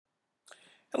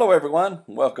Hello, everyone.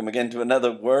 Welcome again to another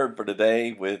Word for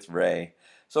Today with Ray.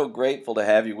 So grateful to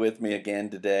have you with me again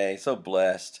today. So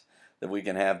blessed that we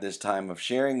can have this time of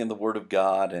sharing in the Word of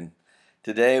God. And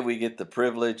today we get the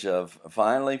privilege of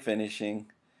finally finishing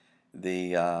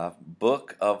the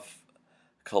book of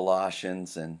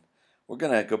Colossians. And we're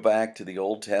going to go back to the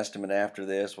Old Testament after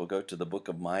this. We'll go to the book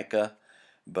of Micah.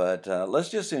 But let's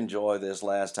just enjoy this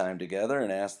last time together and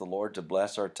ask the Lord to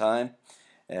bless our time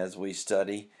as we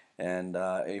study. And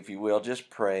if you will,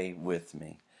 just pray with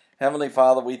me. Heavenly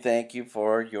Father, we thank you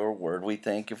for your word. We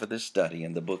thank you for this study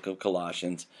in the book of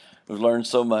Colossians. We've learned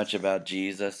so much about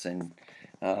Jesus and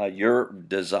your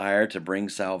desire to bring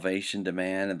salvation to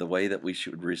man and the way that we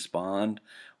should respond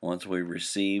once we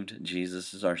received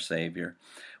Jesus as our Savior.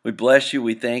 We bless you.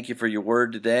 We thank you for your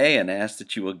word today and ask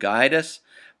that you will guide us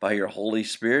by your Holy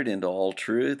Spirit into all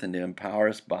truth and to empower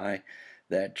us by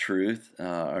that truth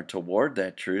or toward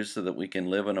that truth so that we can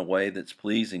live in a way that's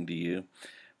pleasing to you.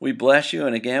 We bless you,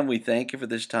 and again, we thank you for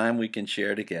this time we can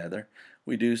share together.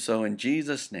 We do so in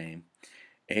Jesus' name.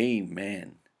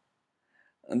 Amen.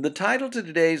 And the title to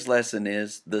today's lesson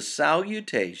is The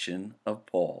Salutation of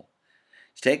Paul.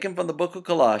 It's taken from the book of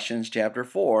Colossians, chapter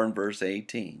 4, and verse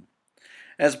 18.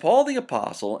 As Paul the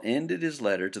Apostle ended his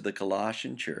letter to the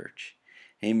Colossian church,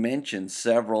 he mentions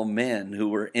several men who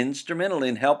were instrumental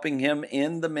in helping him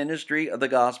in the ministry of the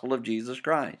gospel of Jesus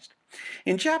Christ.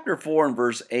 In chapter 4 and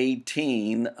verse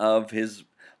 18 of his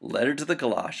letter to the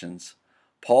Colossians,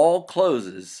 Paul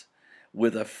closes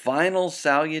with a final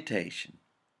salutation,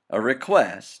 a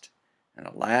request, and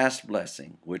a last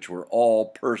blessing, which were all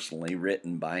personally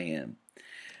written by him.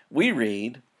 We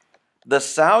read, "The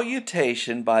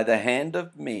salutation by the hand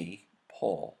of me,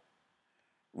 Paul.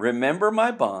 Remember my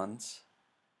bonds.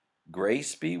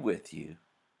 Grace be with you.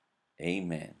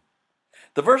 Amen."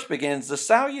 The verse begins, "The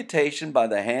salutation by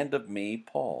the hand of me,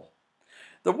 Paul."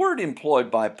 The word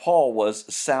employed by Paul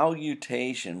was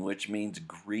salutation, which means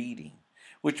greeting,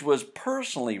 which was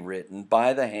personally written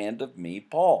by the hand of me,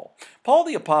 Paul. Paul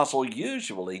the Apostle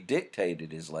usually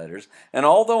dictated his letters, and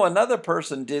although another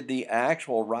person did the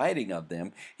actual writing of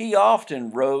them, he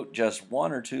often wrote just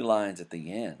one or two lines at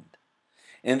the end.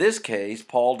 In this case,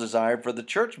 Paul desired for the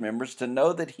church members to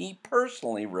know that he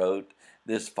personally wrote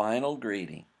this final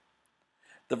greeting.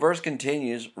 The verse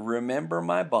continues, "Remember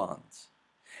my bonds."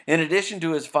 In addition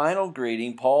to his final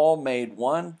greeting, Paul made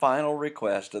one final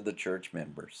request of the church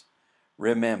members.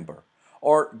 Remember,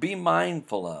 or be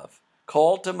mindful of,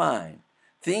 call to mind,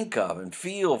 think of, and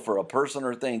feel for a person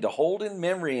or thing, to hold in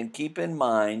memory and keep in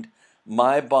mind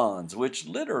my bonds, which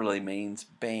literally means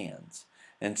bands,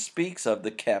 and speaks of the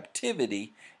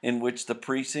captivity in which the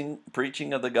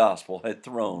preaching of the gospel had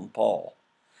thrown Paul.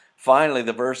 Finally,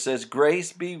 the verse says,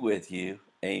 "Grace be with you.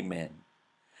 Amen."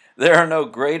 There are no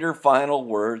greater final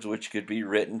words which could be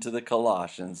written to the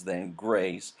Colossians than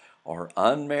grace or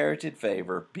unmerited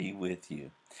favor be with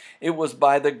you. It was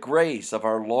by the grace of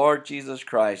our Lord Jesus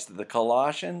Christ that the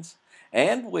Colossians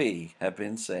and we have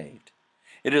been saved.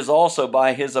 It is also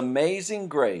by his amazing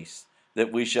grace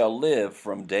that we shall live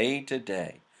from day to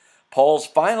day. Paul's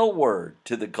final word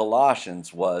to the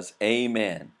Colossians was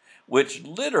Amen, which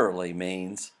literally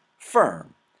means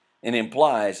firm and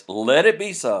implies let it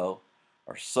be so,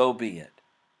 or so be it.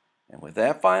 And with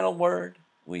that final word,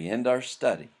 we end our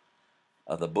study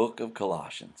of the book of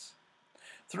Colossians.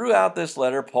 Throughout this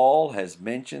letter, Paul has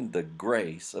mentioned the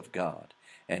grace of God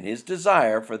and his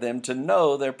desire for them to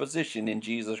know their position in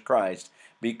Jesus Christ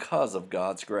because of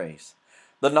God's grace.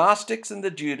 The Gnostics and the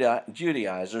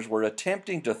Judaizers were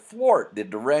attempting to thwart the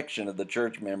direction of the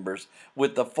church members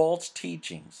with the false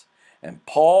teachings, and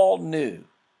Paul knew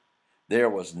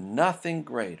there was nothing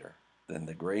greater than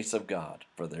the grace of God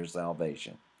for their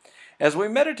salvation. As we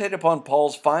meditate upon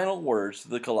Paul's final words to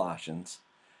the Colossians,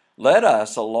 let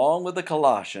us, along with the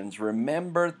Colossians,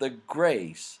 remember the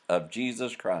grace of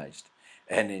Jesus Christ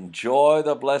and enjoy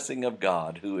the blessing of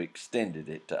God who extended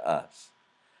it to us.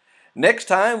 Next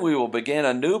time, we will begin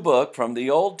a new book from the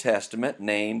Old Testament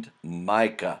named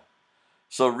Micah.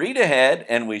 So read ahead,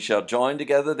 and we shall join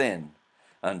together then.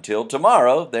 Until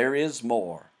tomorrow, there is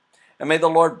more. And may the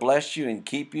Lord bless you and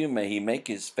keep you. May he make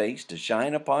his face to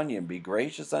shine upon you and be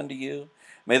gracious unto you.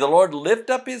 May the Lord lift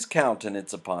up his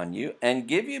countenance upon you and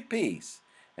give you peace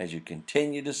as you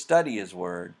continue to study his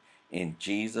word in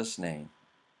Jesus' name.